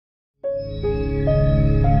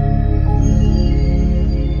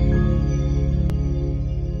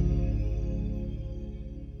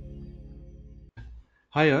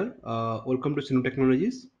Hi all, welcome to Sreenu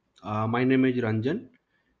Technologies. My name is Ranjan.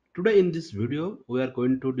 Today in this video, we are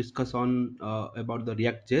going to discuss on about the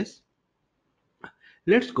React.js.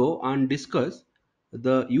 Let's go and discuss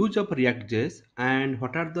the use of React.js and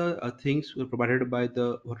what are the things provided by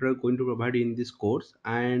the what are going to provide in this course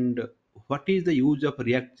and what is the use of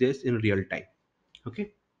React.js in real time.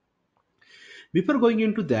 Okay. Before going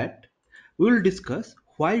into that, we will discuss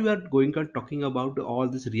why we are going on talking about all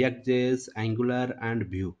this React.js, Angular, and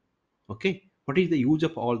Vue. Okay, what is the use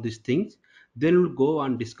of all these things? Then we'll go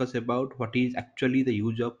and discuss about what is actually the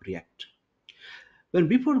use of React. When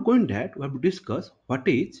before going that, we have to discuss what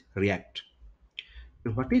is React.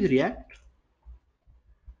 And what is React?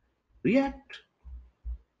 React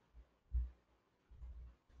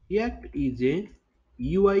React is a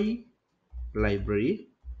UI library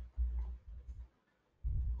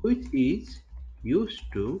which is used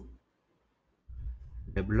to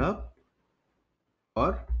develop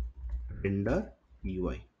or render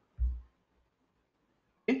UI.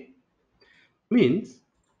 Okay? Means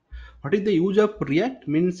what is the use of React?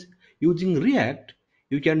 Means using React,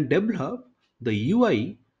 you can develop the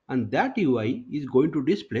UI and that UI is going to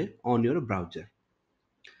display on your browser.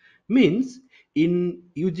 Means in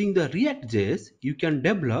using the React.js, you can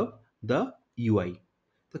develop the UI.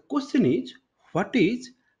 The question is, what is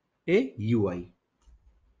a UI?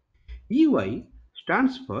 UI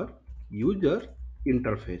stands for user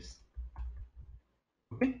interface.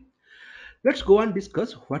 Okay. Let's go and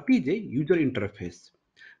discuss what is a user interface.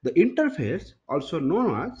 The interface, also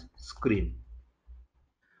known as screen.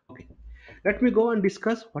 Okay, let me go and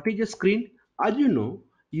discuss what is a screen. As you know,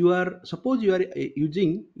 suppose you are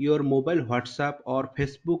using your mobile WhatsApp or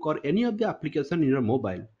Facebook or any of the application in your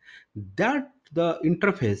mobile. That the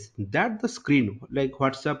interface, that the screen like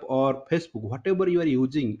WhatsApp or Facebook, whatever you are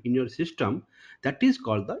using in your system, that is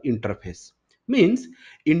called the interface. Means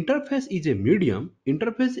interface is a medium.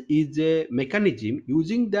 Interface is a mechanism.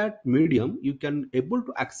 Using that medium, you can able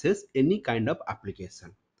to access any kind of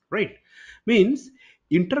application. Right? Means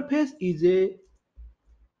interface is a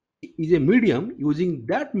medium. Using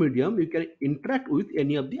that medium you can interact with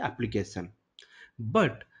any of the application,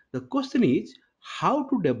 but the question is how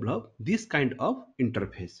to develop this kind of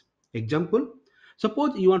interface. Example,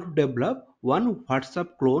 suppose you want to develop one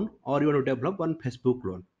WhatsApp clone or you want to develop one Facebook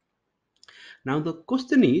clone. Now the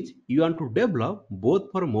question is you want to develop both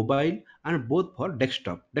for mobile and both for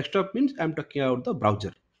desktop means I'm talking about the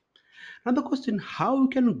browser. Now the question how you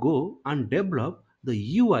can go and develop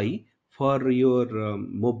the UI for your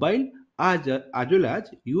mobile as well as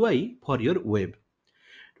UI for your web.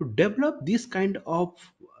 To develop this kind of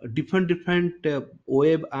different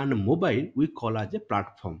web and mobile we call as a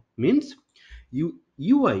platform. Means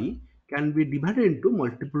UI can be divided into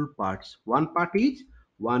multiple parts. One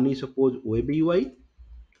is suppose web UI,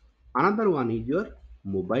 another one is your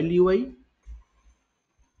mobile UI,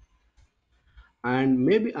 and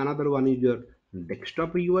maybe another one is your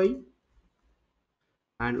desktop UI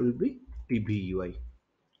and will be TV UI.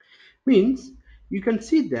 Means you can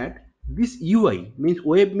see that this UI means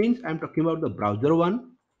web means I'm talking about the browser one,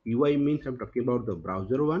 UI means I'm talking about the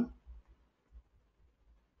browser one,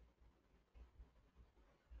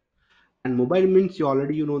 and mobile means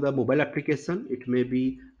you know the mobile application. It may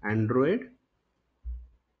be Android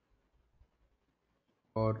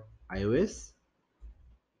or iOS,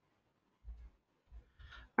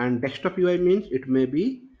 and desktop UI means it may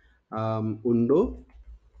be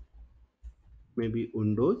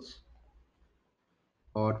Windows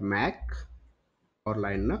or Mac or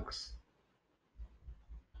Linux.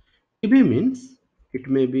 TV means it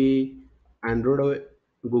may be Android or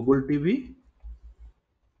Google TV,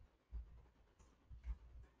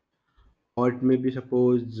 or it may be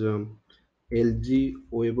suppose LG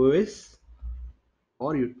WebOS,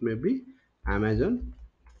 or it may be Amazon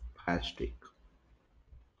Fire Stick.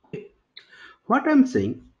 What I'm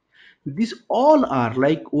saying, these all are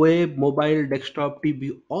like web, mobile, desktop,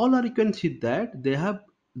 TV. All are, you can see that they have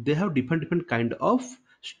different kind of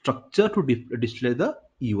structure to display the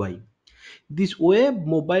UI. This web,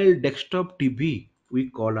 mobile, desktop, TV we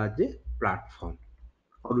call as a platform,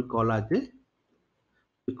 or we call as a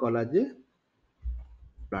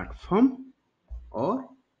platform, or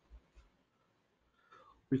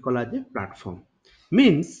we call as a platform.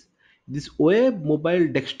 Means this web, mobile,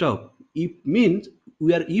 desktop, if means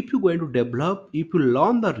we are if you're going to develop, if you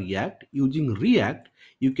learn the React, using React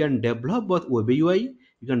you can develop both web UI,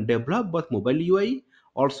 you can develop both mobile UI,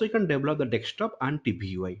 also you can develop the desktop and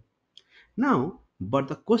TV UI. Now but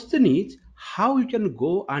the question is how you can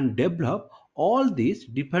go and develop all these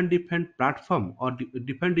different platform or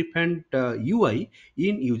different UI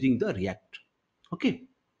in using the React. Okay.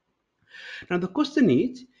 Now the question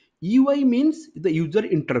is, UI means the user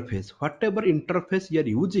interface. Whatever interface you are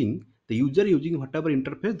using, the user using whatever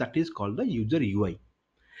interface, that is called the user UI.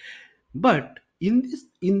 But in this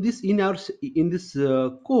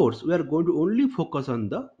course, we are going to only focus on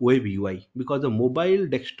the web UI, because the mobile,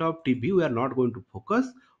 desktop, TV, we are not going to focus.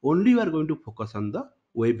 Only we are going to focus on the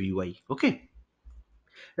web UI. Okay.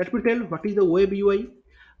 Let me tell what is the web UI.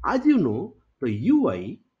 As you know, the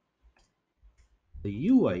UI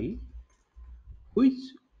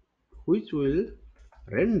which will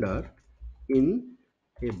render in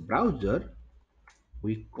a browser,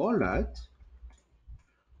 we call as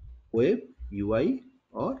web UI,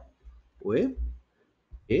 or web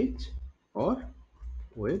page, or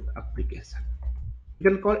web application. You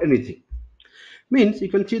can call anything. Means you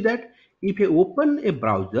can see that if you open a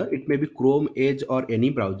browser, it may be Chrome, Edge, or any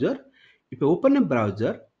browser. If you open a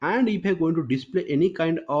browser and if you're going to display any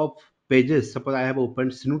kind of pages, suppose I have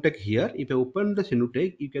opened Sreenutech here. If you open the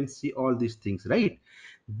Sreenutech, you can see all these things, right?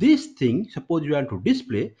 This thing, suppose you want to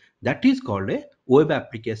display, that is called a web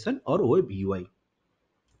application or web UI.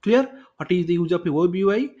 Clear? What is the use of a web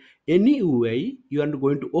UI? Any UI you are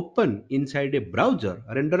going to open inside a browser.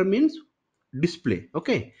 Render means display.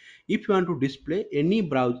 Okay. If you want to display any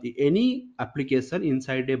browser, any application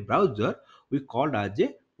inside a browser, we call as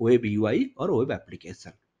a web UI or web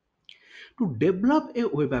application. To develop a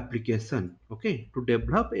web application, okay, to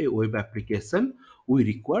develop a web application, we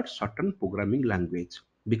require certain programming language,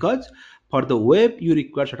 because for the web you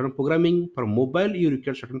require certain programming, for mobile you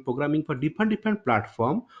require certain programming, for different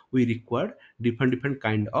platform we require different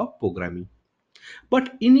kind of programming.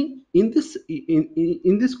 But in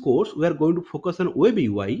this course we are going to focus on web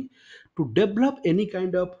UI. To develop any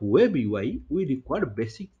kind of web UI, we require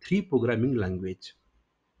basic three programming language.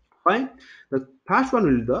 Fine. The first one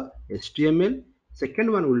will be the HTML,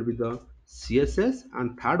 second one will be the CSS,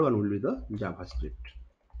 and third one will be the JavaScript.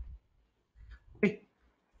 Okay.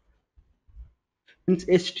 Since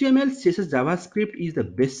HTML, CSS, JavaScript is the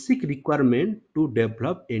basic requirement to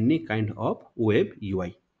develop any kind of web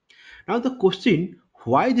UI. Now the question,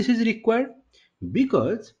 why this is required?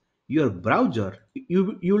 Because your browser,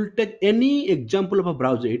 you will take any example of a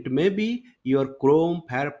browser. It may be your Chrome,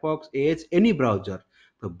 Firefox, Edge, any browser.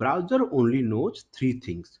 The browser only knows three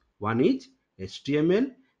things. One is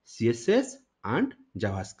HTML, CSS, and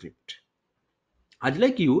JavaScript. As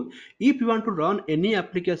like you, if you want to run any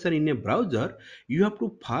application in a browser, you have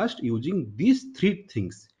to first using these three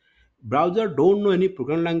things. Browser don't know any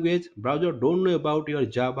program language. Browser don't know about your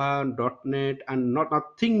Java, .NET, and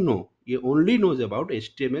nothing know. It only knows about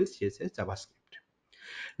HTML, CSS, JavaScript.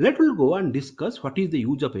 Let us go and discuss what is the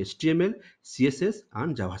use of HTML, CSS,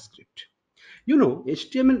 and JavaScript. You know,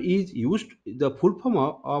 HTML is used. The full form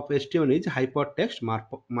of HTML is hypertext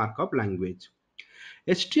markup language.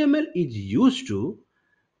 HTML is used to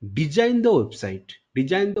design the website,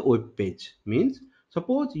 design the web page. Means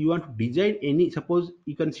suppose you want to design any, suppose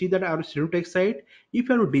you can see that our Sreenutech site, if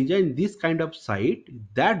you want to design this kind of site,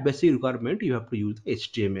 that basic requirement you have to use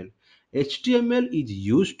HTML. HTML is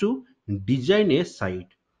used to design a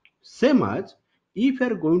site. Same as if you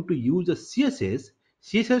are going to use a CSS,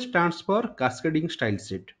 CSS stands for cascading style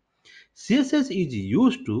set. CSS is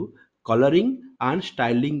used to coloring and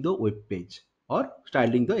styling the web page or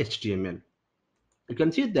styling the HTML. You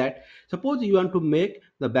can see that suppose you want to make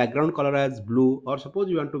the background color as blue, or suppose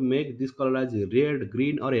you want to make this color as red,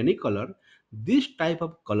 green, or any color. This type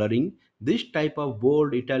of coloring, this type of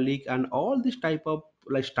bold, italic, and all this type of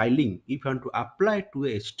like styling, if you want to apply to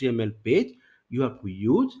a HTML page, you have to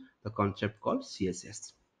use the concept called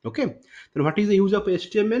CSS. Okay. Then what is the use of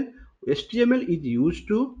HTML? HTML is used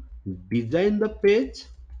to design the page.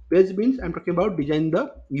 Page means I'm talking about design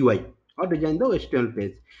the UI or design the HTML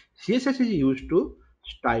page. CSS is used to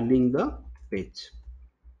styling the page.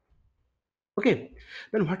 Okay.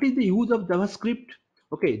 Then what is the use of JavaScript?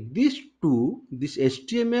 Okay, these two, this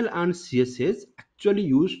HTML and CSS actually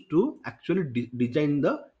used to actually design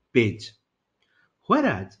the page.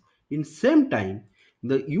 Whereas in same time,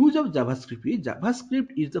 the use of JavaScript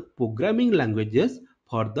is the programming languages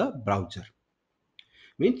for the browser.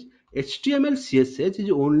 Means HTML, CSS is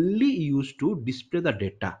only used to display the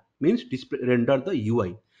data, means display, render the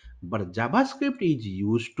UI, but JavaScript is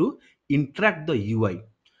used to interact the UI.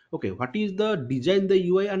 Okay, what is the design the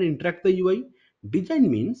UI and interact the UI? Design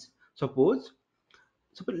means suppose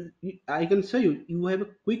I can say you have a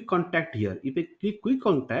quick contact here. If I click quick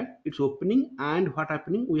contact, it's opening, and what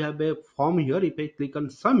happening, we have a form here. If I click on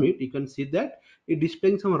submit, you can see that it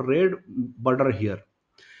displaying some red border here.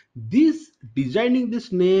 This designing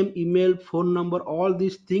this name, email, phone number, all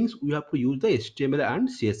these things we have to use the HTML and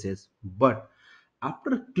CSS. But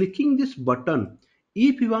After clicking this button,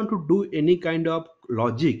 if you want to do any kind of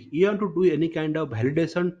logic, you want to do any kind of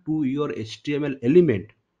validation to your HTML element,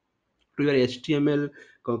 to your HTML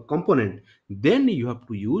component, then you have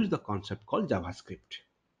to use the concept called JavaScript.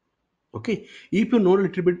 Okay, if you know a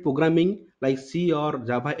little bit programming like C or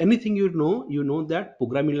Java, anything you know that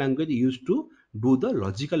programming language used to do the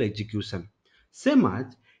logical execution. Same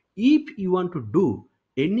as if you want to do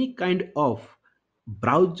any kind of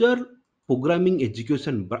browser programming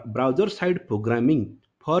execution, browser side programming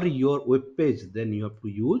for your web page, then you have to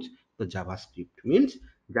use the JavaScript. Means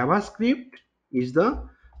JavaScript is the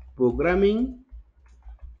programming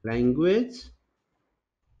language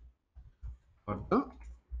for the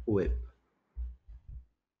web,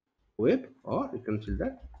 or you can see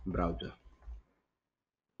that browser,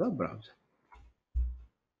 the browser.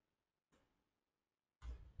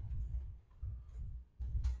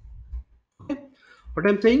 Okay, what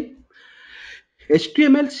I'm saying,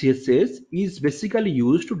 HTML CSS is basically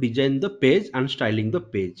used to design the page and styling the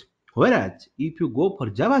page. Whereas if you go for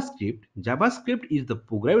JavaScript, JavaScript is the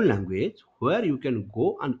programming language where you can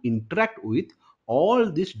go and interact with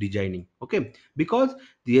all this designing. Okay, because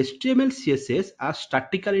the HTML CSS are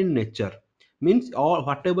statical in nature, means all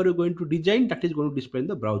whatever you're going to design, that is going to display in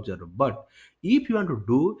the browser. But if you want to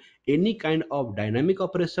do any kind of dynamic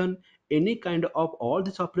operation, any kind of all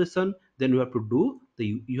this operation, then you have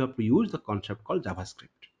to use the concept called JavaScript.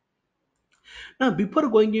 Now, before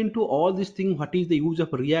going into all these things, what is the use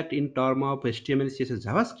of React in term of HTML, CSS,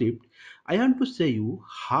 JavaScript? I want to say you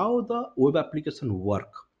how the web application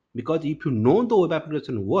work. Because if you know the web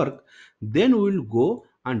application work, then we will go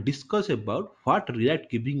and discuss about what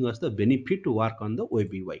React giving us the benefit to work on the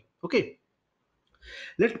web UI. Okay.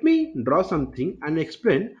 Let me draw something and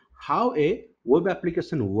explain how a web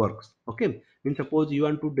application works. Okay, mean suppose you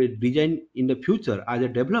want to design in the future as a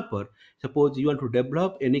developer. Suppose you want to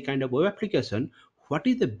develop any kind of web application. What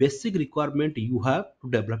is the basic requirement you have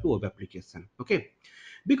to develop a web application? Okay,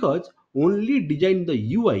 because only design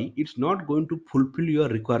the UI, it's not going to fulfill your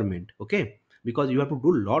requirement. Okay, because you have to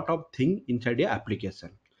do lot of things inside your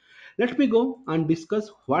application. Let me go and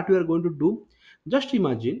discuss what we are going to do. Just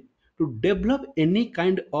imagine to develop any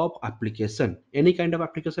kind of application. Any kind of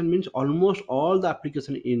application means almost all the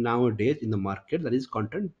application in nowadays in the market, that is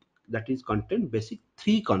content basic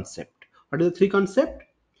three concept. What are the three concept?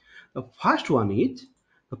 The first one is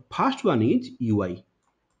UI.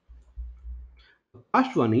 The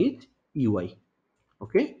first one is UI.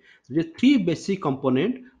 Okay, so there are three basic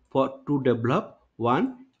component for to develop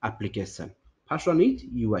one application. First one is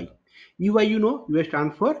UI. UI, UI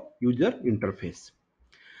stand for user interface.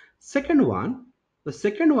 Second one, the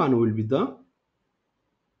second one will be the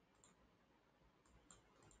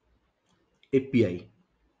API.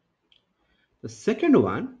 The second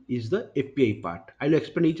one is the API part. I'll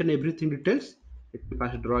explain each and everything details. Let me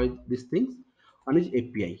first draw these things. One is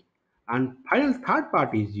API, and final third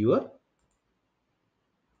part is your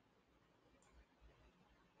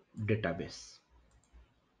database.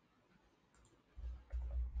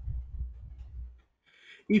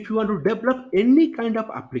 If you want to develop any kind of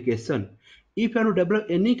application,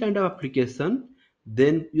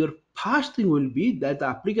 then your first thing will be that the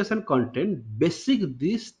application content basic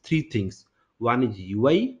these three things. One is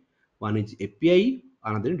UI, one is API,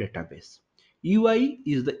 another is database. UI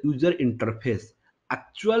is the user interface.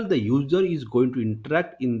 Actual the user is going to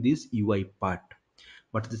interact in this UI part.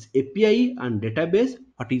 But this API and database,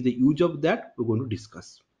 what is the use of that, we're going to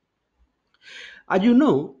discuss. As you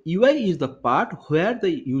know, UI is the part where the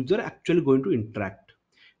user actually going to interact.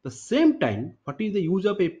 The same time, what is the use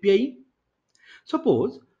of API?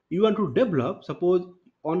 Suppose you want to develop, suppose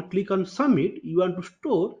on click on submit, you want to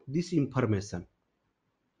store this information.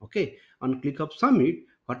 Okay, on click of submit,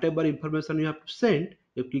 whatever information you have to send,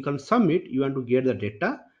 you click on submit, you want to get the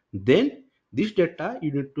data. Then this data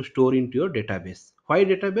you need to store into your database. Why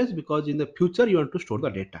database? Because in the future you want to store the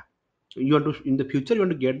data. You want to in the future you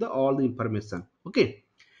want to get the all the information. Okay,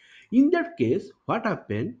 in that case what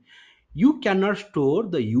happen, you cannot store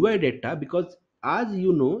the UI data because as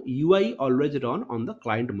you know UI always run on the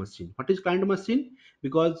client machine. What is client machine?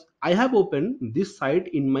 Because I have opened this site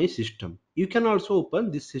in my system, you can also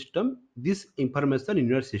open this system, this information in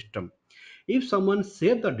your system. If someone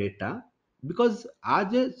save the data, because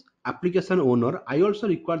as a application owner I also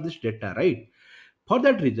require this data, right? For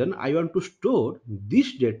that reason, I want to store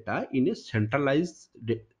this data in a centralized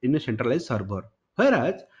server,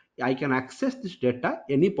 whereas I can access this data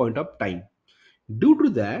any point of time. Due to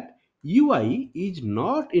that, UI is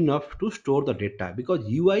not enough to store the data because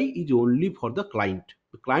UI is only for the client.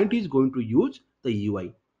 The client is going to use the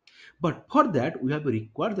UI. But for that, we have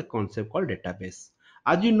required the concept called database.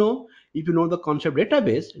 As you know, if you know the concept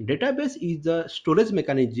database is the storage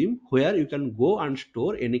mechanism where you can go and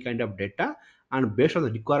store any kind of data, and based on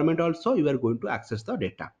the requirement also, you are going to access the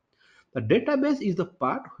data. The database is the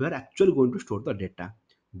part where actually going to store the data,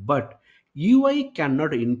 but UI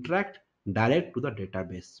cannot interact direct to the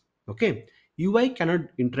database. Okay, UI cannot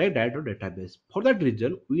interact direct to database. For that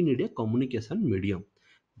reason, we need a communication medium.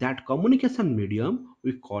 That communication medium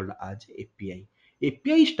we call as API.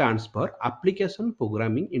 API stands for Application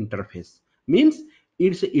Programming Interface. Means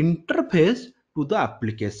it's an interface to the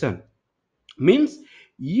application. Means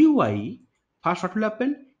UI, first what will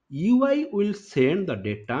happen, UI will send the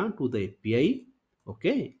data to the API.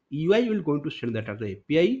 Okay, UI will going to send data to the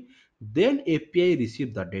API, then API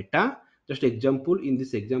receive the data. Just example, in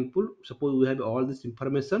this example, suppose we have all this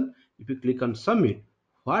information. If you click on submit,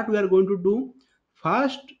 what we are going to do,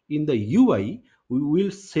 first in the UI we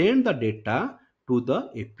will send the data to the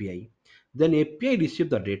API, then API receive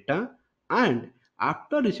the data, and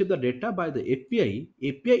after receive the data by the API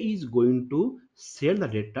is going to send the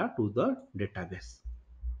data to the database.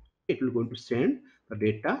 It will going to send the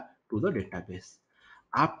data to the database.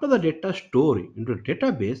 After the data store into the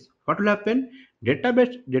database, what will happen?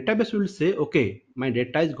 Database will say, okay, my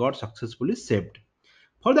data is got successfully saved.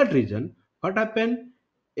 For that reason, what happen?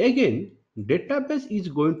 Again, database is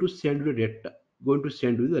going to send you data, going to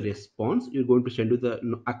send you the response. You're going to send you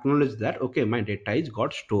the acknowledge that okay, my data is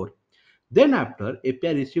got stored. Then after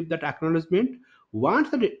API receive that acknowledgement, once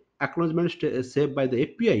the acknowledgement saved by the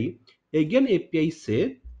API, again API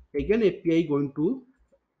say, again API going to,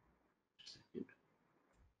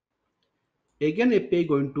 again API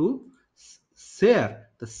going to share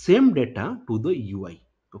the same data to the UI.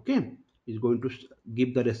 Okay, is going to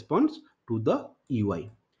give the response to the UI.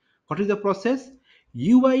 What is the process?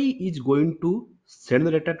 UI is going to send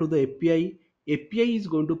the data to the API. API is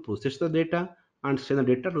going to process the data and send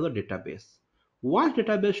the data to the database. Once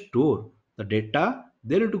database store the data,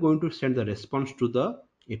 then it is going to send the response to the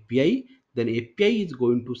API. Then API is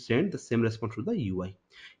going to send the same response to the UI.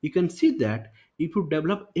 You can see that if you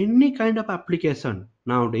develop any kind of application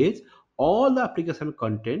nowadays, all the application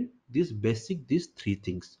contain this basic these three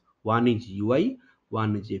things. One is UI,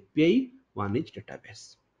 one is API, one is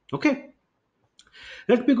database. Okay,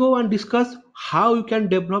 let me go and discuss how you can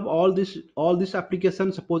develop all this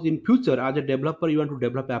application. Suppose in future as a developer you want to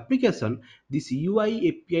develop application, this UI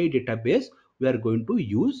API database we are going to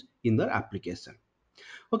use in the application.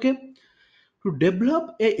 Okay, to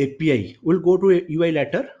develop a API, we'll go to a UI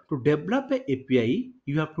later. To develop a API,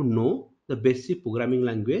 you have to know the basic programming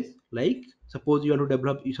language. Like suppose you want to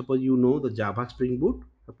develop, suppose you know the Java Spring Boot.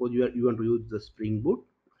 Suppose you want to use the Spring Boot.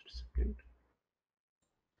 Just a second.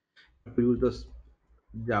 To use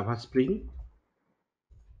the Java Spring,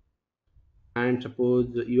 and suppose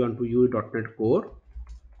you want to use .NET Core,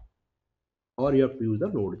 or you have to use the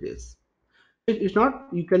Node.js. It's not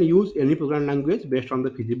you can use any programming language based on the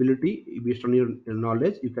feasibility, based on your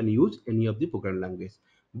knowledge. You can use any of the programming language.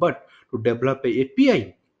 But to develop a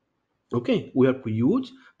API, okay, we have to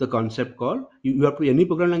use the concept called you have to any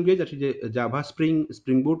programming language, that is a Java Spring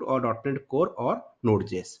Boot or .NET Core or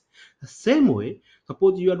Node.js. The same way,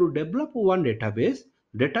 suppose you have to develop one database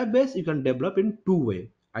you can develop in two way.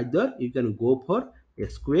 Either you can go for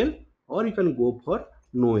SQL or you can go for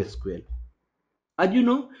NoSQL. As you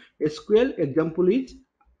know, SQL example is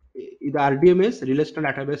the RDMS,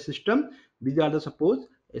 relational database system. These are the suppose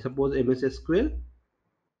MS SQL,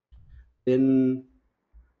 then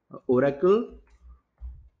Oracle,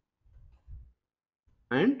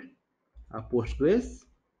 and Postgres,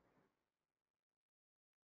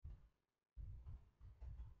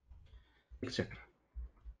 etc.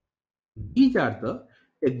 These are the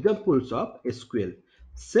examples of SQL.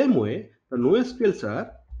 Same way, the NoSQLs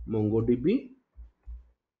are MongoDB,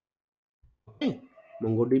 okay,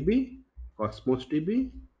 MongoDB, Cosmos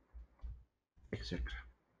DB, etc.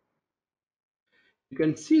 You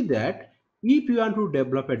can see that if you want to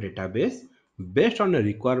develop a database based on a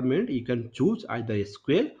requirement, you can choose either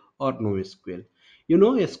SQL or NoSQL. You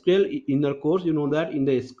know SQL in the course, you know that in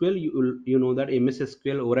the SQL you know that MS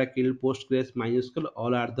SQL, Oracle, Postgres, MySQL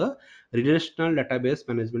all are the relational database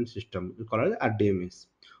management system. We call it RDMS.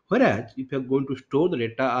 Whereas if you are going to store the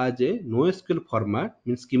data as a NoSQL format,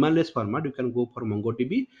 means schema-less format, you can go for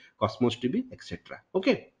MongoDB, Cosmos DB, etc.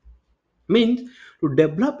 Okay, means to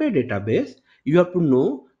develop a database you have to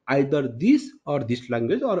know either this or this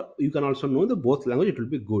language, or you can also know the both language, it will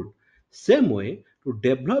be good. Same way, to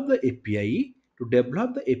develop the API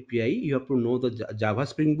you have to know the Java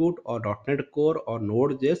Spring Boot or .NET Core or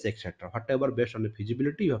Node.js, etc. Whatever based on the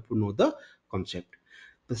feasibility, you have to know the concept.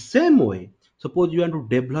 The same way, suppose you want to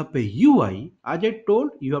develop a UI, as I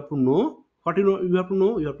told, you have to know what you have to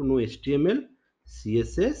know HTML,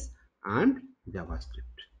 CSS, and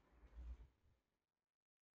JavaScript.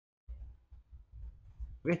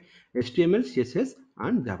 Okay, HTML, CSS,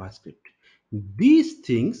 and JavaScript. These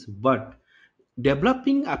things, but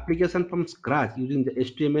developing application from scratch using the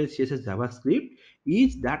HTML, CSS, JavaScript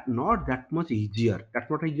is that not that much easier. That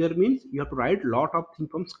not easier means you have to write lot of things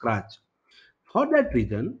from scratch. For that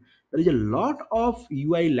reason, there is a lot of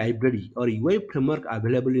UI library or UI framework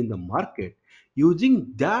available in the market.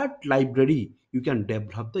 Using that library, you can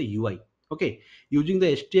develop the UI. Okay, using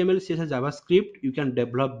the HTML, CSS, JavaScript, you can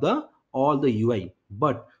develop the all the UI.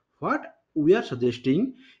 But what we are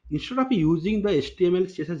suggesting, instead of using the HTML,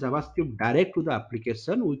 CSS, JavaScript direct to the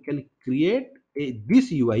application, we can create this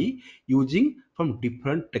UI using from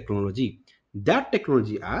different technology. That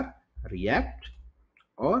technology are React,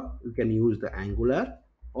 or you can use the Angular,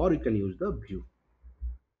 or you can use the Vue.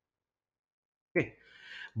 Okay,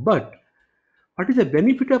 but what is the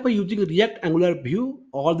benefit of using React, Angular, Vue?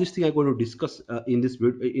 All these things I'm going to discuss in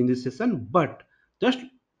this session. But just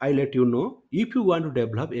I let you know, if you want to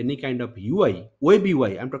develop any kind of UI, web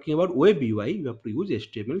UI, I'm talking about web UI, you have to use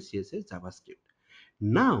HTML, CSS, JavaScript.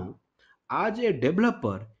 Now, as a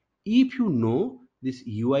developer, if you know this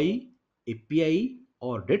UI, API,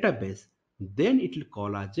 or database, then it will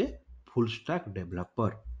call as a full stack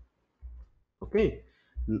developer. Okay,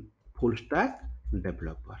 full stack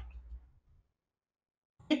developer.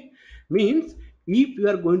 Okay, means if you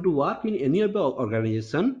are going to work in any of the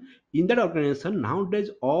organization, in that organization nowadays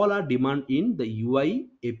all are demand in the UI,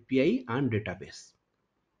 API, and database.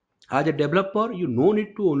 As a developer, you no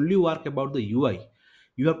need to only work about the UI.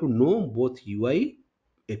 You have to know both UI,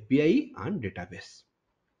 API, and database.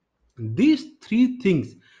 These three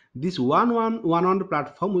things, this one on the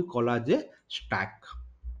platform we call as a stack.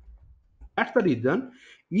 That's the reason,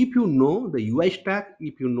 if you know the UI stack,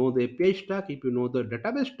 if you know the API stack, if you know the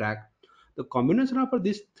database stack, the combination of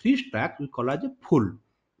these three stacks we call as a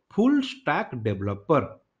full stack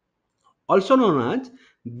developer. Also known as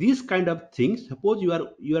this kind of things. Suppose you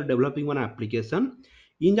are developing one application.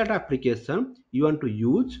 In that application, you want to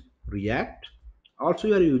use React. Also,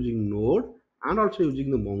 you are using Node and also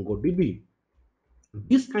using the MongoDB.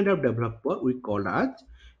 This kind of developer we call as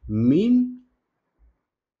mean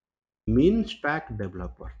mean stack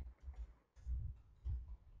developer.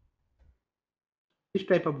 This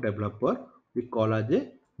type of developer we call as a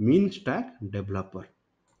mean stack developer.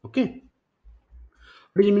 Okay,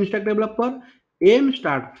 what is mean stack developer? M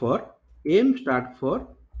start for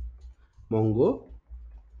Mongo,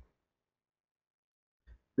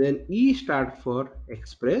 then E start for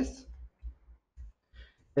Express,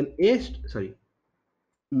 then sorry,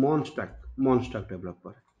 Monstack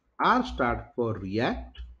developer. R start for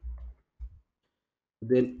React,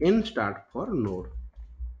 then N start for Node.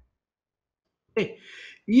 Okay.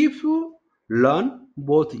 If you learn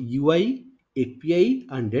both UI, API,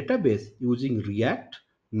 and database using React,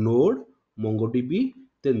 Node, MongoDB,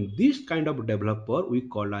 then this kind of developer we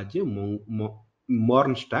call as a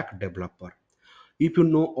modern stack developer. If you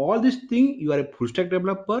know all these things, you are a full stack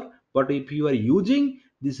developer. But if you are using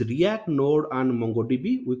this React, Node, and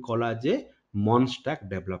MongoDB, we call as a mon stack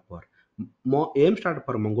developer. M start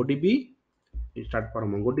for MongoDB, start for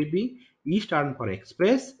MongoDB, E start for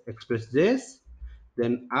Express.js,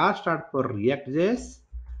 then R start for React.js,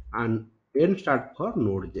 and N start for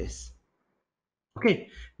Node.js. Okay,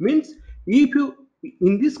 means if you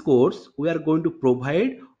in this course we are going to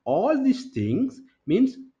provide all these things.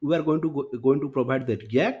 Means we are going to provide the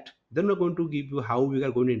React, then we are going to give you how we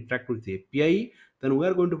are going to interact with the API, then we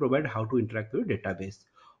are going to provide how to interact with database.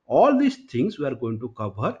 All these things we are going to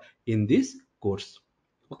cover in this course.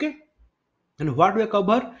 Okay, and what we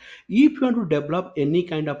cover, if you want to develop any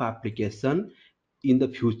kind of application in the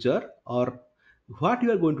future, or what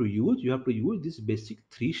you are going to use, you have to use this basic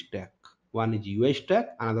three stack. One is UI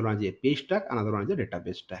stack, another one is API stack, another one is a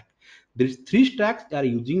database stack. These three stacks are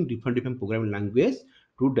using different programming language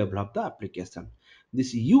to develop the application.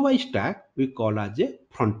 This UI stack we call as a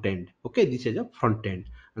front end. Okay, this is a front end,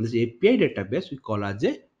 and this API database we call as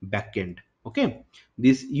a back end. Okay,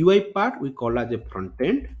 this UI part we call as a front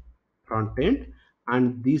end,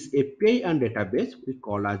 and this API and database we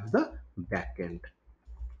call as the back end.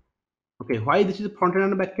 Okay, why this is front end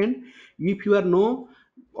and back end? If you are know,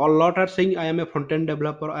 a lot are saying I am a front end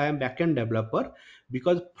developer, I am back end developer,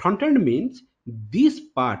 because front end means this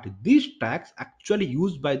part, these tags actually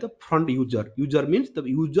used by the front user. User means the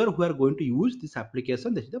user who are going to use this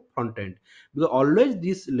application. This is the front end, because always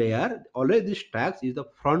this layer, always this tags is the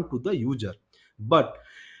front to the user. But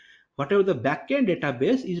whatever the backend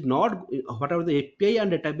database is not, whatever the API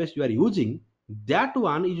and database you are using, that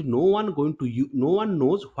one is no one going to use, no one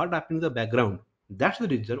knows what happened in the background. That's the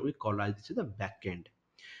reason we call as this is the backend.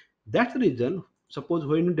 That's the reason, suppose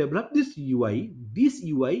when you develop this UI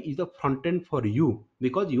is the front end for you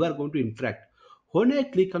because you are going to interact. When I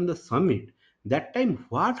click on the submit, that time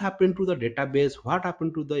what happened to the database, what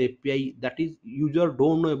happened to the API, that is user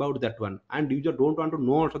don't know about that one and user don't want to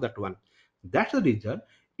know also that one. That's the reason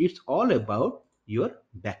it's all about your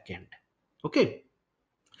backend. Okay.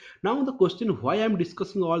 Now the question why I'm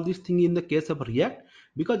discussing all these things in the case of React,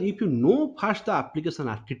 because if you know first the application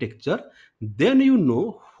architecture, then you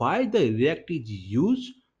know why the React is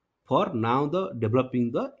used for now the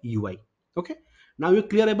developing the UI. Okay. Now you're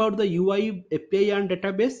clear about the UI, API and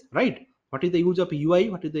database, right? What is the use of UI?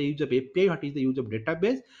 What is the use of API? What is the use of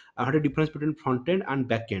database? What is the difference between front end and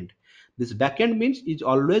back end? This backend means it's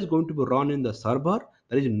always going to be run in the server.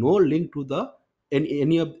 There is no link to the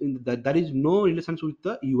any of that, there is no relations with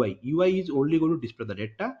the UI is only going to display the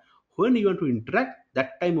data. When you want to interact,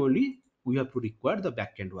 that time only we have to require the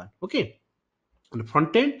backend one. Okay. And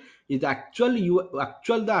front end is the actual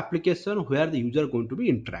the application where the user going to be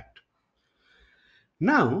interact.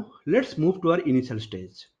 Now let's move to our initial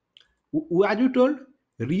stage. As you told,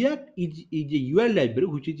 React is a UI library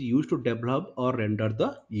which is used to develop or render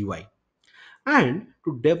the UI. And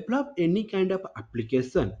to develop any kind of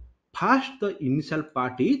application, first the initial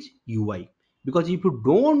part is UI. Because if you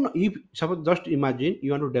don't, if suppose just imagine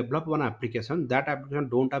you want to develop one application, that application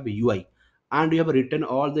don't have a UI, and you have written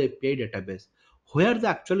all the API database, where the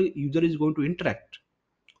actual user is going to interact.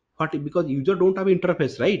 What, because user don't have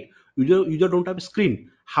interface, right? User don't have a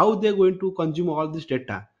screen. How they're going to consume all this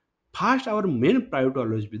data? First, our main priority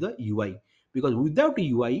always be the UI, because without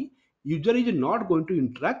UI, user is not going to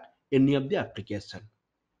interact any of the application.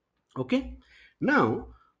 Okay. Now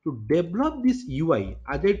to develop this UI,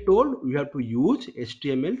 as I told, we have to use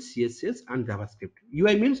HTML, CSS and JavaScript.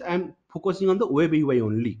 UI means I'm focusing on the web UI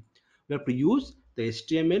only. We have to use the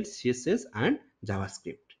HTML, CSS and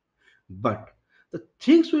JavaScript. But the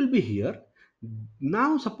things will be here.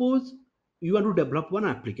 Now suppose you want to develop one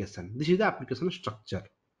application. This is the application structure.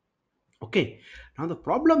 Okay. Now the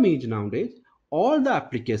problem is nowadays all the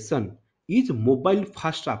application is mobile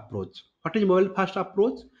first approach. What is mobile first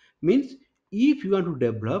approach? Means if you want to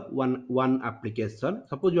develop one application,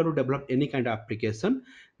 suppose you want to develop any kind of application,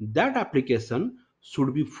 that application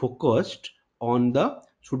should be focused on the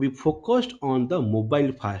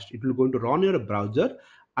mobile first. It will going to run your browser,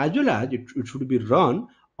 as well as it should be run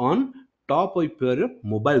on top of your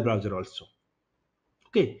mobile browser also.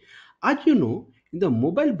 Okay, as you know, in the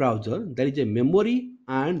mobile browser, there is a memory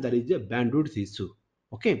and there is a bandwidth issue.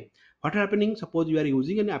 Okay, what happening? Suppose you are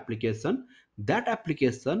using an application. That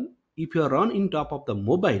application, if you run in top of the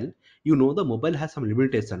mobile, you know the mobile has some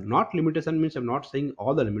limitation. Not limitation means I'm not saying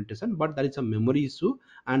all the limitation, but there is some memory issue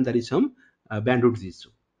and there is some bandwidth issue.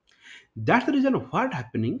 That's the reason what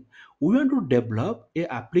happening. We want to develop a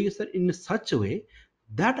application in such a way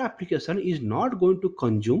that application is not going to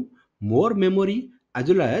consume more memory, as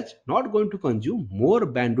well as not going to consume more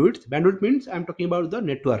bandwidth. Bandwidth means I'm talking about the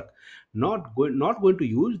network, not going to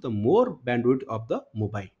use the more bandwidth of the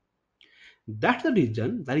mobile. That's the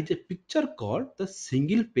reason there is a picture called the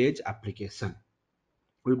single page application.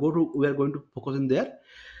 We are going to focus in there.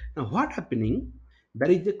 Now what happening, there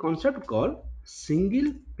is a concept called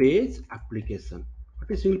single page application. What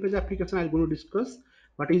is single page application? I'm going to discuss.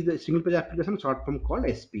 What is the single page application? Short form called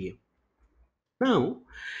SPA. Now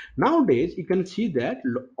nowadays you can see that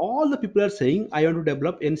all the people are saying I want to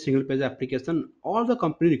develop a single page application. All the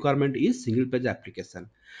company requirement is single page application.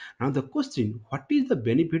 Now the question, what is the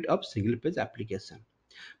benefit of single page application?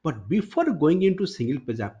 But before going into single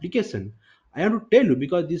page application, I have to tell you,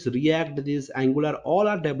 because this React, this Angular, all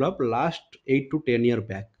are developed last 8 to 10 year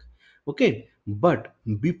back. Okay, but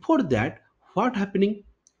before that, what happening?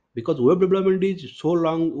 Because web development is so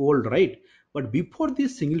long old, right? But before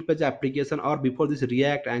this single page application or before this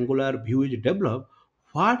React, Angular, Vue is developed,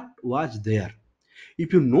 what was there?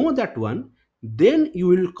 If you know that one, then you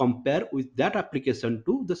will compare with that application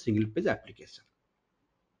to the single page application.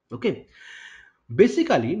 Okay.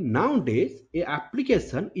 Basically nowadays a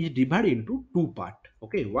application is divided into two part.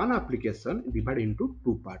 Okay, one application divided into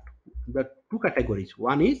two part. The two categories,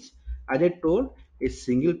 one is, as I told, a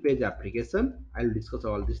single page application. I'll discuss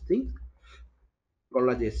all these things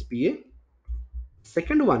called as SPA.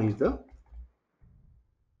 Second one is the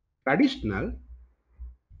traditional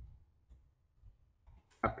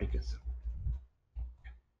application.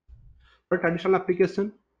 For traditional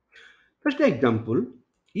application, first example,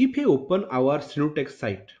 if I open our Sreenutech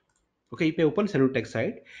site, Okay, if I open Sreenutech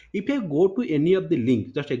site, if I go to any of the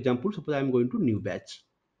link, just example, suppose I am going to new batch,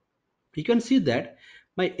 you can see that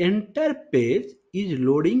my entire page is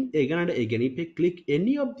loading again and again. If I click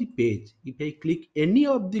any of the page, if I click any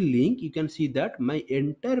of the link, you can see that my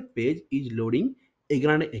entire page is loading again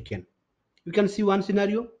and again. You can see one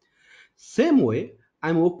scenario. Same way,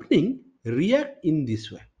 I'm opening React in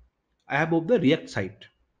this way. I have opened the React site.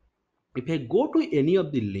 If I go to any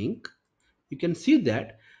of the link, you can see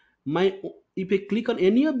that my, if I click on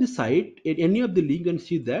any of the site in any of the link, you can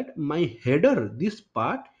see that my header, this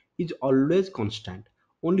part is always constant.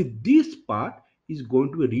 Only this part is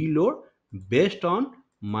going to reload based on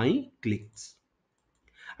my clicks.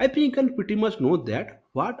 I think you can pretty much know that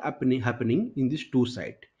what happening in these two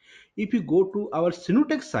sites. If you go to our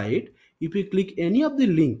Sreenutech site, if you click any of the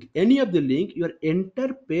link, your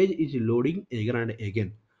entire page is loading again and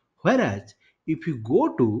again. Whereas if you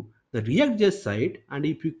go to the React.js site and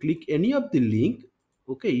if you click any of the link,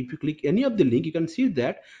 okay, if you click any of the link, you can see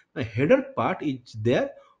that the header part is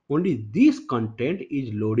there. Only this content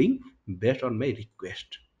is loading based on my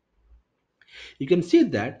request. You can see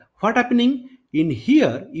that what happening in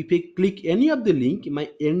here. If I click any of the link, my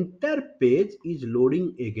entire page is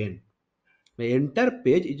loading again. My entire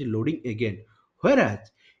page is loading again.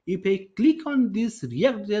 Whereas if I click on this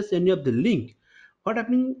React.js any of the link, what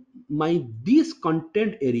happening, my this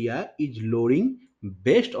content area is loading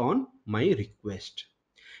based on my request.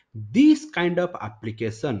 This kind of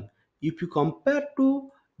application, if you compare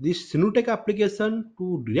to this Sreenutech application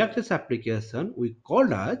to React application, we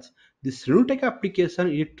called as the Sreenutech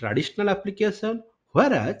application is a traditional application,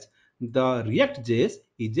 whereas the React.js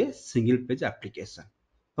is a single page application.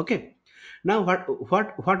 Okay. Now what we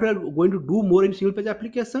are going to do more in single page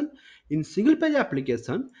application? In single page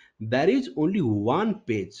application, there is only one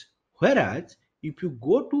page, whereas if you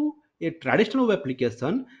go to a traditional web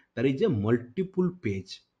application, there is a multiple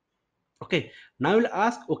page. Okay, now we'll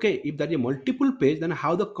ask, okay, if there is a multiple page, then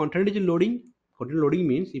how the content is loading? Content loading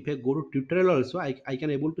means if I go to tutorial also, I can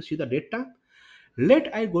able to see the data.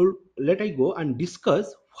 Let I go and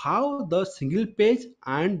discuss how the single page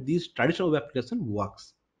and this traditional web application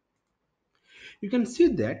works. You can see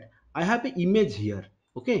that I have an image here.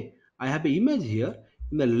 Okay, I have an image here.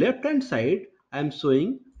 In the left hand side, I am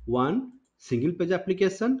showing one single page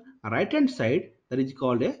application. Right hand side, that is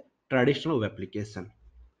called a traditional web application.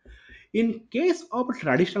 In case of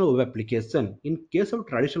traditional web application,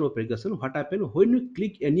 what happens when you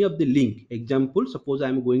click any of the link? Example, suppose I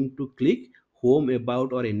am going to click home,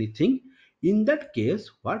 about, or anything. In that case,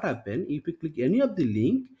 what happens if you click any of the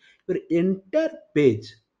link? Your entire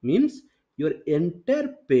page means your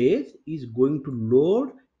entire page is going to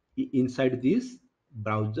load inside this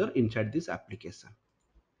browser, inside this application.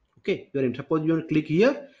 Okay, suppose you want to click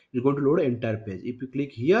here, you're going to load entire page. If you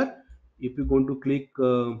click here, if you're going to click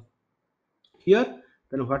here,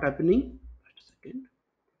 then what happening, just a second,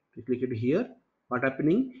 we click it here, what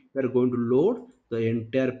happening, we are going to load the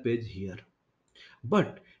entire page here.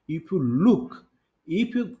 But if you look,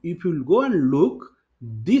 if you go and look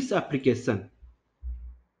this application,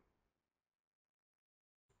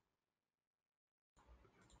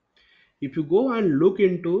 if you go and look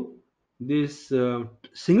into this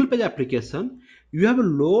single page application, you have to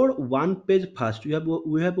load one page first. We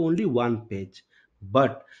have only one page,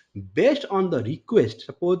 but based on the request,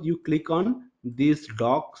 suppose you click on this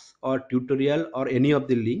docs or tutorial or any of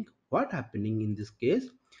the link, what happening in this case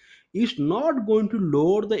is not going to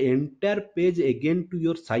load the entire page again to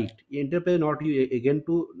your site. Entire page not you again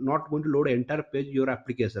to not going to load entire page your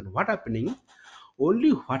application. What happening,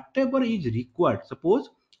 only whatever is required. Suppose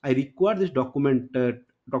I require this document,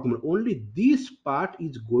 only this part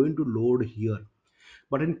is going to load here.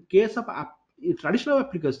 But in case of in traditional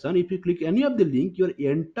application, if you click any of the link, your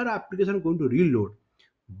entire application is going to reload.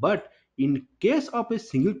 But in case of a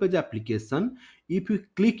single page application, if you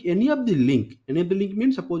click any of the link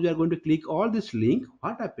means, suppose you are going to click all this link,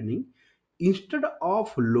 what happening, instead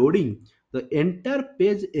of loading the entire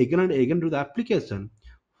page again and again to the application,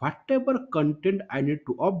 whatever content I need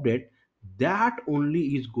to update, that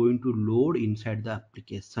only is going to load inside the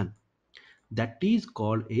application. That is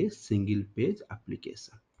called a single page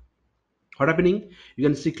application. What happening, you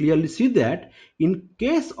can see clearly see that in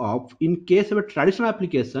case of a traditional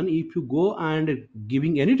application, if you go and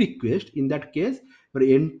giving any request, in that case your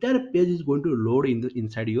entire page is going to load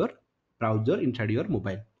inside your browser, inside your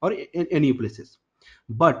mobile, or in any places.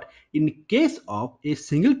 But in case of a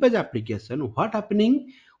single page application, what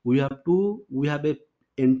happening, we have a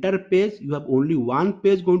entire page, you have only one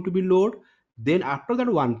page going to be load. Then after that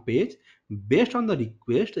one page, based on the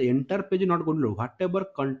request, the entire page is not going to load. Whatever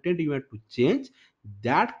content you have to change,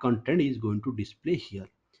 that content is going to display here.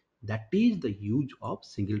 That is the use of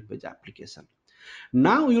single page application.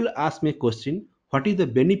 Now you will ask me a question, what is the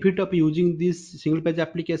benefit of using this single page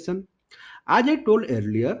application? As I told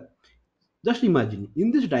earlier, just imagine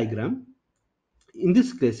in this diagram, in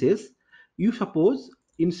these cases, you suppose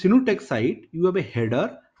in Sreenutech site you have a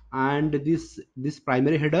header, and this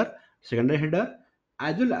primary header, secondary header,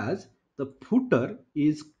 as well as the footer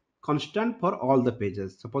is constant for all the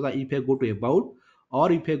pages. Suppose if I go to about,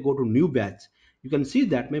 or if I go to new batch, you can see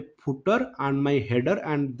that my footer and my header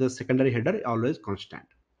and the secondary header are always constant.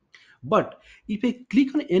 But if I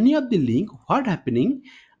click on any of the link, what happening?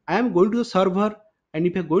 I am going to the server, and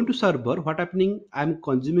if I go into server, what happening? I am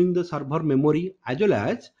consuming the server memory, as well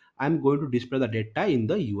as I am going to display the data in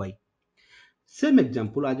the UI. Same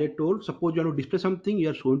example as I told. Suppose you want to display something, you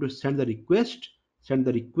are going to send the request. Send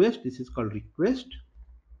the request. This is called request.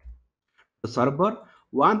 The server,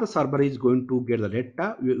 once the server is going to get the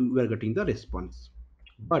data, we are getting the response.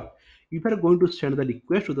 But if you are going to send the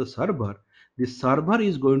request to the server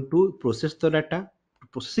is going to process the data.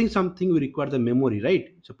 Processing something, we require the memory,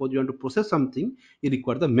 right? Suppose you want to process something, you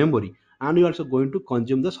require the memory, and you are also going to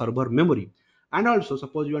consume the server memory. And also,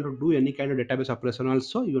 suppose you want to do any kind of database operation,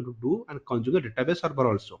 also you want to do and consume the database server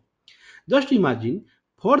also. Just imagine,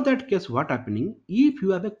 for that case, what happening if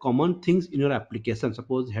you have a common things in your application.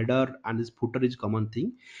 Suppose header and this footer is common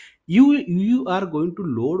thing. You are going to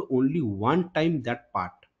load only one time that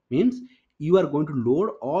part. Means you are going to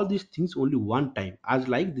load all these things only one time. As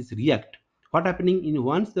like this React. What happening in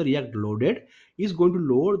once the React loaded is going to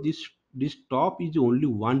load this top is only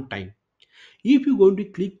one time. If you going to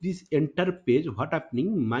click this enter page, what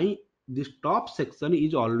happening, my this top section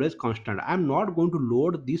is always constant. I am not going to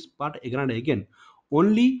load this part again and again.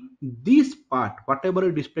 Only this part, whatever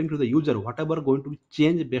is displaying to the user, whatever going to be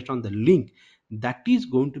changed based on the link, that is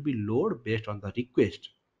going to be load based on the request.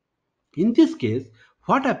 In this case,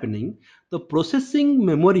 what happening, the processing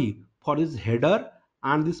memory for this header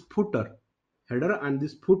and this footer,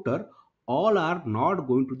 all are not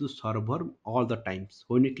going to the server all the times.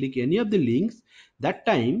 When you click any of the links, that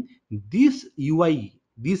time this ui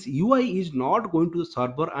is not going to the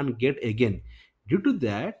server and get again. Due to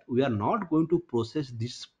that, we are not going to process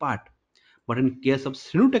this part. But in case of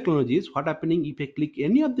Sreenu Technologies, what happening if I click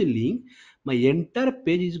any of the link, my entire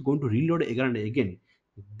page is going to reload again and again.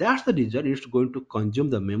 That's the reason it's going to consume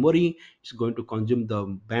the memory, it's going to consume the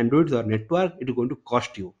bandwidth or network, it is going to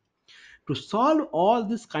cost you. To solve all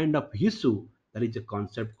this kind of issue, there is a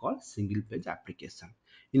concept called single page application.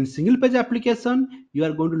 In single page application, you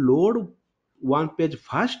are going to load one page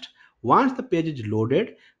first. Once the page is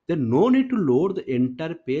loaded, then no need to load the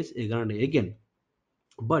entire page again and again.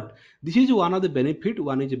 But this is one of the benefit.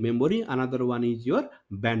 One is memory, another one is your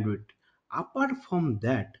bandwidth. Apart from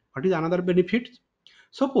that, what is another benefit?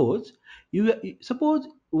 Suppose suppose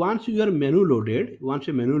once your menu loaded, you want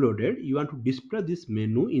to display this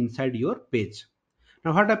menu inside your page.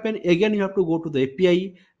 Now what happen again, you have to go to the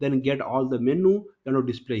API, then get all the menu,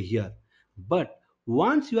 display here. But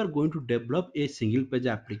once you are going to develop a single page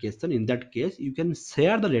application, in that case you can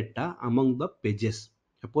share the data among the pages.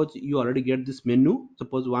 Suppose you already get this menu.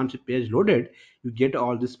 Suppose once a page loaded, you get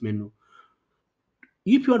all this menu.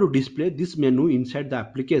 If you want to display this menu inside the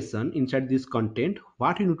application, inside this content,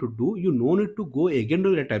 what you need to do, you no need to go again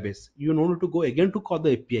to the database, you no need to go again to call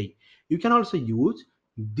the API. You can also use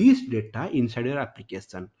this data inside your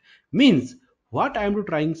application. Means what I am to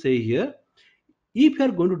trying to say here, if you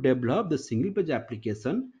are going to develop the single page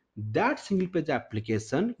application, that single page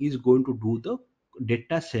application is going to do the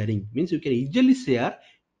data sharing. Means you can easily share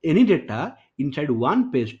any data inside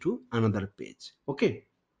one page to another page. Okay,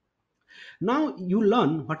 now you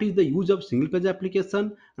learn what is the use of single page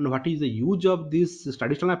application and what is the use of this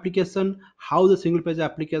traditional application, how the single page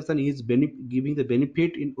application is giving the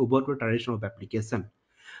benefit in over to traditional web application.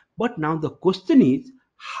 But now the question is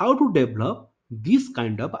how to develop this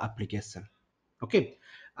kind of application. Okay,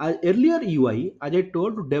 earlier UI, as I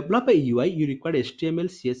told, to develop a UI you require HTML,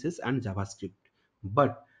 CSS and JavaScript.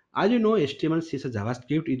 But as you know, HTML, CSS,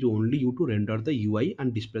 JavaScript is only you to render the UI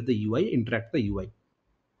and display the UI, interact the UI.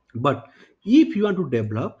 But if you want to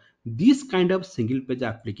develop this kind of single page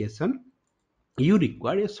application, you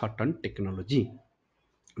require a certain technology.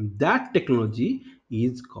 That technology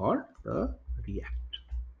is called the React.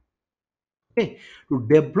 Okay, to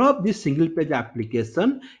develop this single page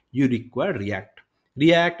application, you require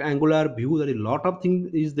React, Angular, Vue. There is a lot of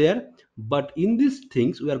things is there, but in these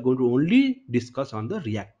things we are going to only discuss on the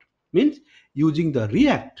React. Means using the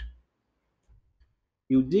React,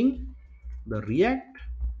 using the React,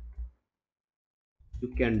 you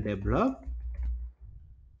can develop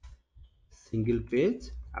single page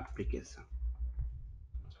application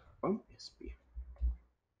from SPA.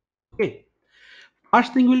 Okay.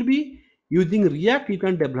 First thing will be using React, you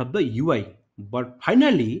can develop the UI. But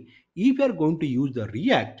finally, if you are going to use the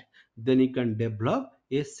React, then you can develop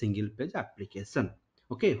a single page application.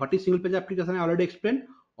 Okay, what is single page application? I already explained.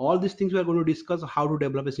 All these things we are going to discuss how to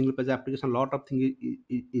develop a single page application. A lot of things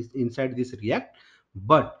is inside this React.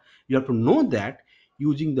 But you have to know that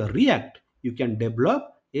using the React, you can develop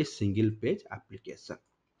a single page application.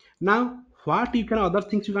 Now, what you can other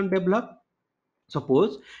things you can develop?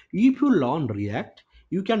 Suppose if you learn React,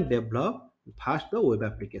 you can develop first the web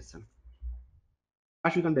application.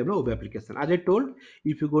 First, you can develop web application. As I told,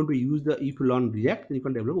 if you're going to use the if you learn React, then you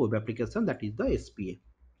can develop web application that is the SPA.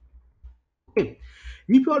 Okay.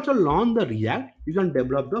 If you also learn the React, you can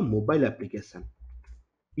develop the mobile application.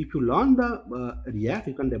 If you learn the React,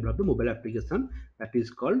 you can develop the mobile application that is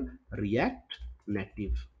called React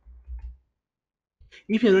Native.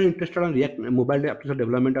 If you're not interested on React mobile application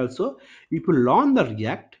development also, if you learn the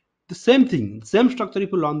React, the same thing, same structure,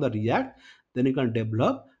 if you learn the React, then you can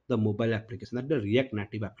develop the mobile application, that the React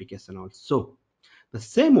native application also. The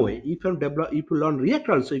same way, if you learn React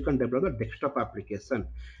also, you can develop a desktop application.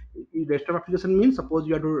 Desktop application means suppose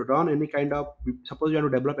you have to run any kind of, suppose you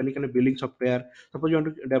want to develop any kind of billing software, suppose you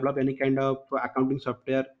want to develop any kind of accounting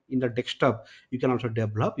software in the desktop, you can also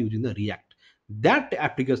develop using the React. That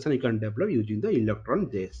application you can develop using the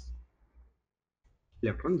Electron.js.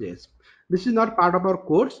 Electron.js. This is not part of our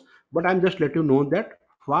course, but I'm just let you know that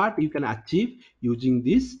what you can achieve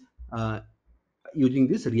uh, using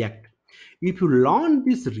this React. If you learn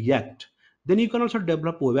this React, then you can also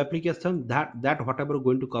develop web application that whatever we're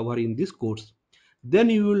going to cover in this course. Then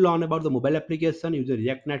you will learn about the mobile application using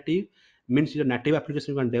React Native, means your native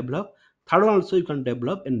application you can develop. Third one also you can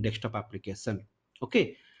develop in desktop application.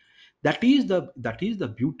 Okay, that is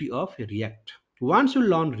the beauty of React. Once you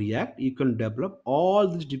learn React, you can develop all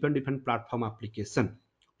these different platform application.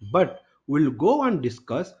 But we'll go and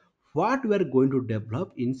discuss what we are going to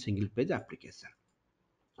develop in single page application.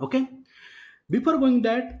 Okay, before going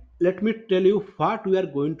that, let me tell you what we are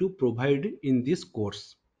going to provide in this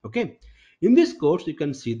course. Okay, in this course you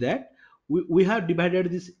can see that we have divided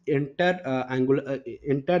this entire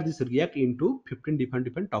this React into 15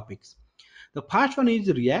 different topics. The first one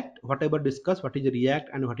is React, whatever discuss what is React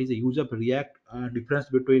and what is the use of React, difference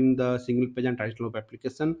between the single page and traditional web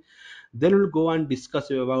application. Then we'll go and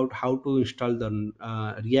discuss about how to install the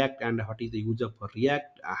React and what is the use of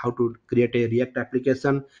React, how to create a React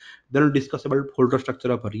application. Then we'll discuss about folder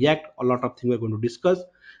structure of React. A lot of things we're going to discuss.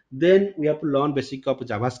 Then we have to learn basic of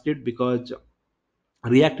JavaScript, because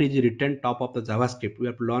React is written top of the JavaScript. We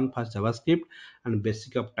have to learn first JavaScript and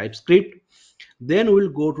basic of TypeScript. Then we'll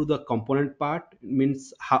go to the component part,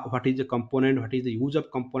 means what is the component, what is the use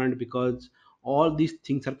of component, because all these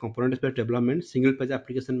things are component based development. Single page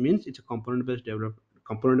application means it's a component based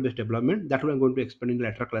development that we are going to explain in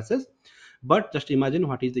later classes. But just imagine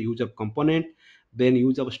what is the use of component, then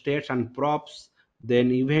use of states and props,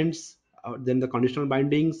 then events, then the conditional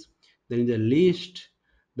bindings, then the list,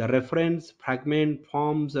 the reference, fragment,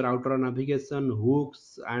 forms, router navigation,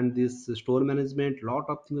 hooks, and this store management. Lot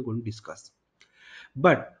of things we're going to discuss.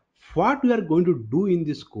 But what we are going to do in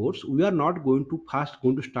this course, we are not going to first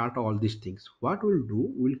going to start all these things. What we'll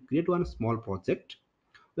do, we'll create one small project.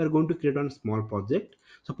 We are going to create one small project.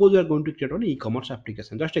 Suppose we are going to create an e-commerce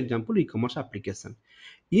application. Just example, e-commerce application.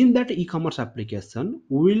 In that e-commerce application,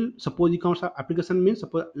 we will suppose e-commerce application means,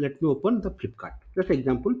 suppose let me open the Flipkart. Just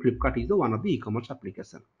example, Flipkart is the one of the e-commerce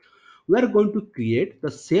application. We are going to create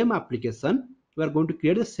the same application. We are going to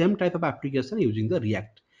create the same type of application using the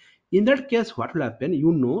React. In that case, what will happen,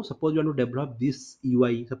 suppose you want to develop this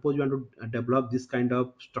UI, suppose you want to develop this kind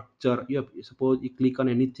of structure, suppose you click on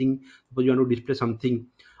anything, suppose you want to display something,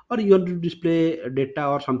 or you want to display data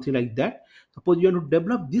or something like that. Suppose you want to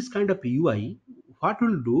develop this kind of UI, what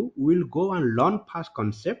we'll do, we'll go and learn first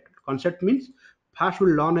concept means first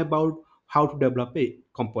we'll learn about how to develop a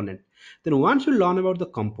component. Then once you learn about the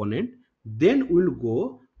component, then we'll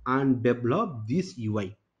go and develop this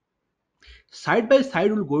UI. Side by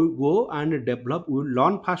side, we'll go and develop. We'll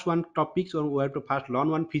learn first one topics, or we have to first learn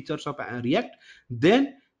one features of React.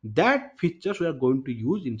 Then that features we are going to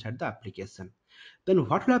use inside the application. Then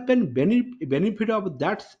what will happen, benefit of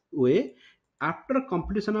that way, after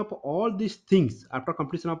completion of all these things, after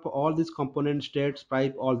completion of all these component states,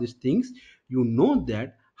 pipe, all these things, you know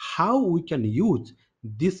that how we can use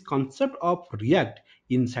this concept of React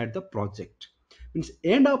inside the project. Means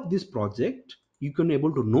end of this project, you can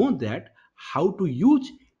able to know that how to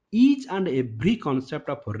use each and every concept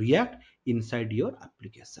of React inside your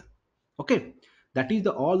application. Okay, That is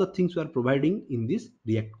the all the things we are providing in this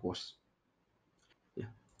React course. Yeah.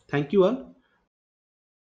 Thank you all.